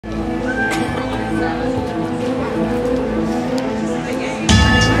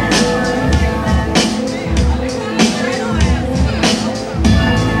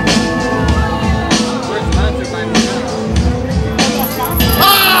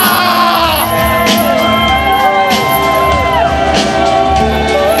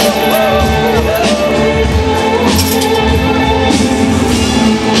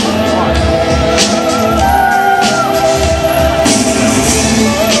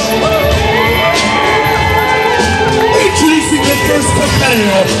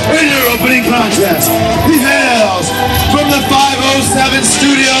In your opening contest, he hails from the 507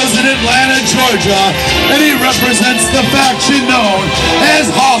 Studios in Atlanta, Georgia, and he represents the faction known as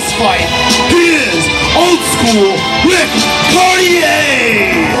Hoss Fight. He is old school Ric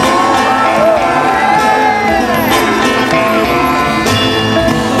Caurdiea.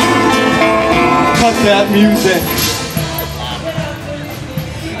 Cut that music.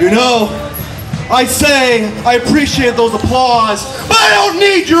 You know, I say I appreciate those applause, but I don't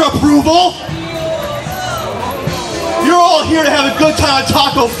need your approval. You're all here to have a good time at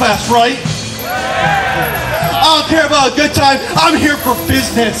Taco Fest, right? I don't care about a good time. I'm here for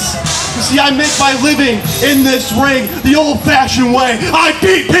business. You see, I make my living in this ring the old-fashioned way. I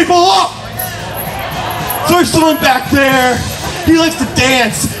beat people up. So there's someone back there. He likes to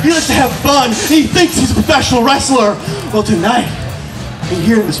dance. He likes to have fun. He thinks he's a professional wrestler. Well, tonight,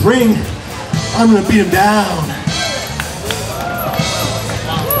 here in this ring, I'm gonna beat him down.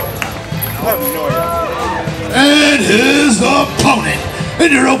 And his opponent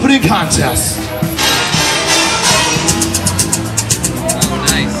in your opening contest.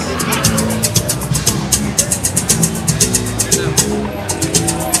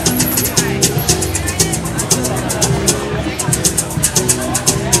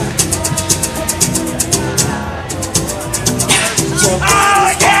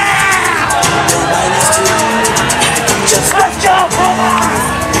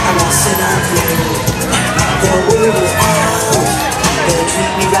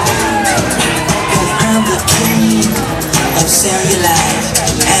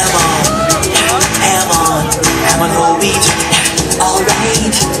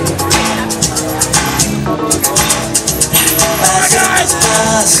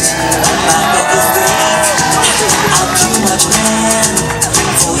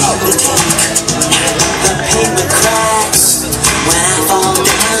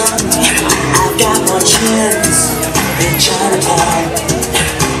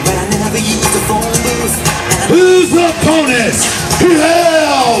 His opponent, he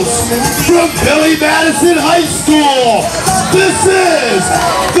hails from Billy Madison High School. This is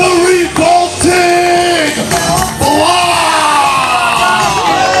the revolting Blob.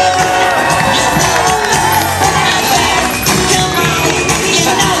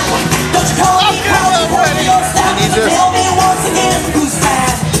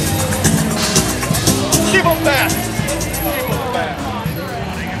 Keep him fast.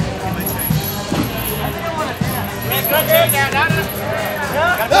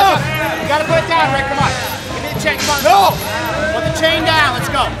 No! You gotta put it down, Rick. Come on. Give me the chain. Come on. No! Put the chain down. Let's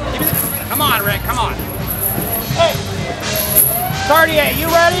go. Give me the... Come on, Rick. Come on. Hey! Caurdiea, you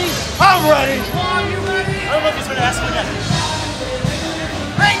ready? I'm ready. Come on, you ready? I don't know if he's gonna ask me again.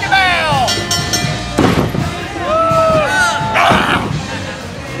 Ring the bell!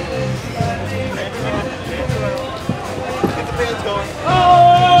 Get the fans going.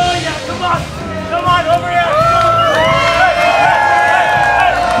 Oh, yeah. Come on. Come on, over here.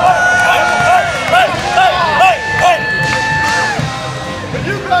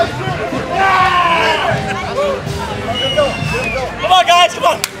 Come on, guys, come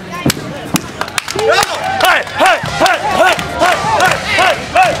on! Hey, hey, hey, hey!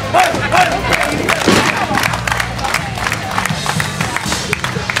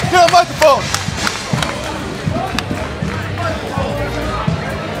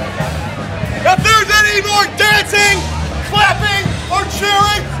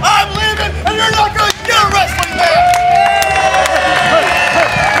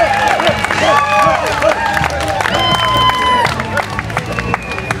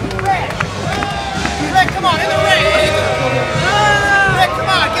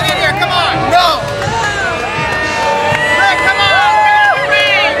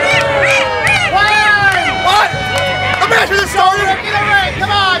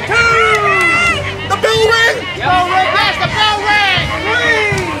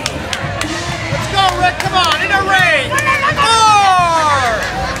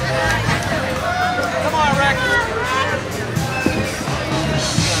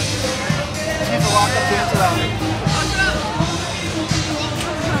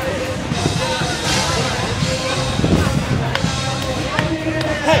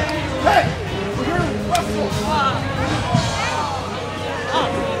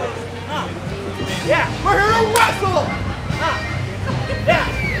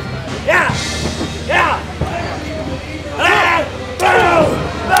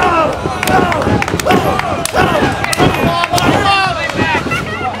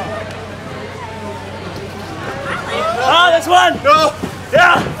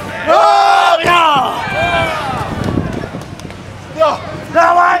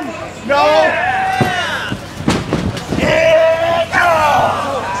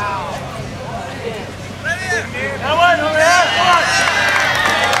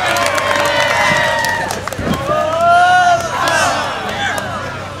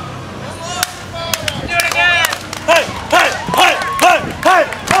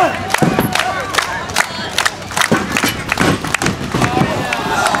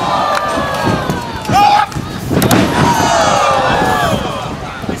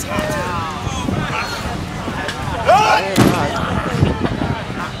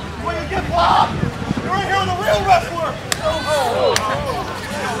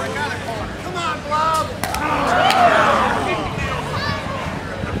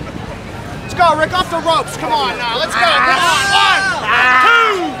 ropes. Come on now. Let's go. Come on. 1,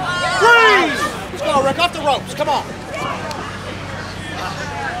 2, 3. Let's go, Rick. Off the ropes. Come on.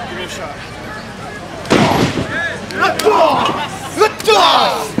 Give me a shot. Let's go! Let's go!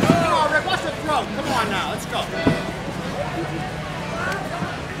 Come on, Rick. Watch the throat. Come on now. Let's go.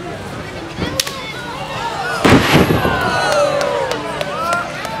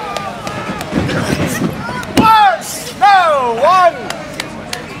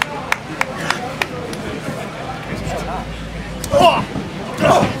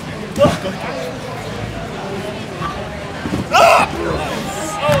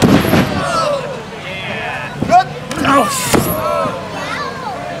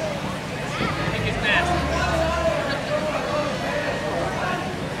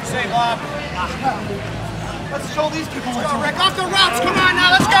 Say, Blob. Let's show these people. Let's go, Rick. Off the ropes. Come on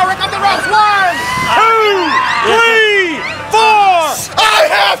now. Let's go, Rick. Off the ropes. 1, 2, 3, 4. I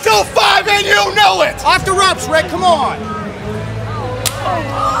have till 5 and you know it. Off the ropes, Rick. Come on.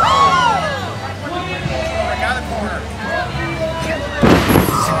 Rick, out of the corner.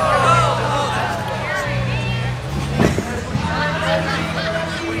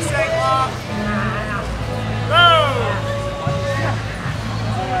 What do you say, Blob? Go.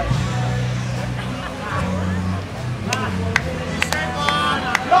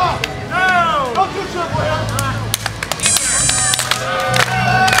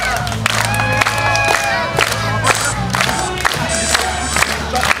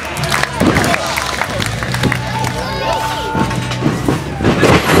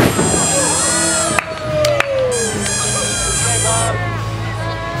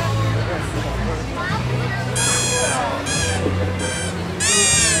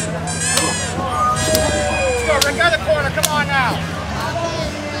 Come on now.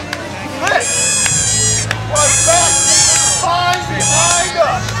 Hey! What's that? Fine behind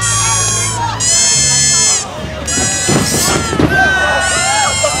us!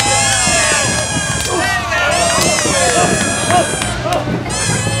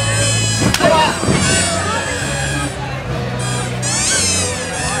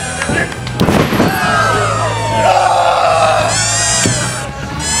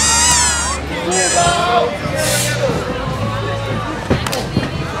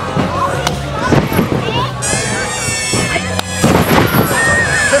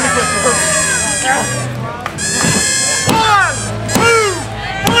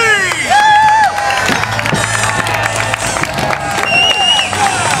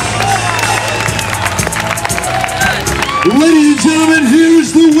 Ladies and gentlemen,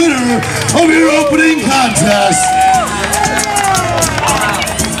 here's the winner of your opening contest.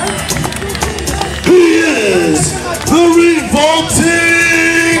 He is the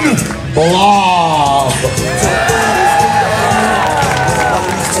revolting Blob.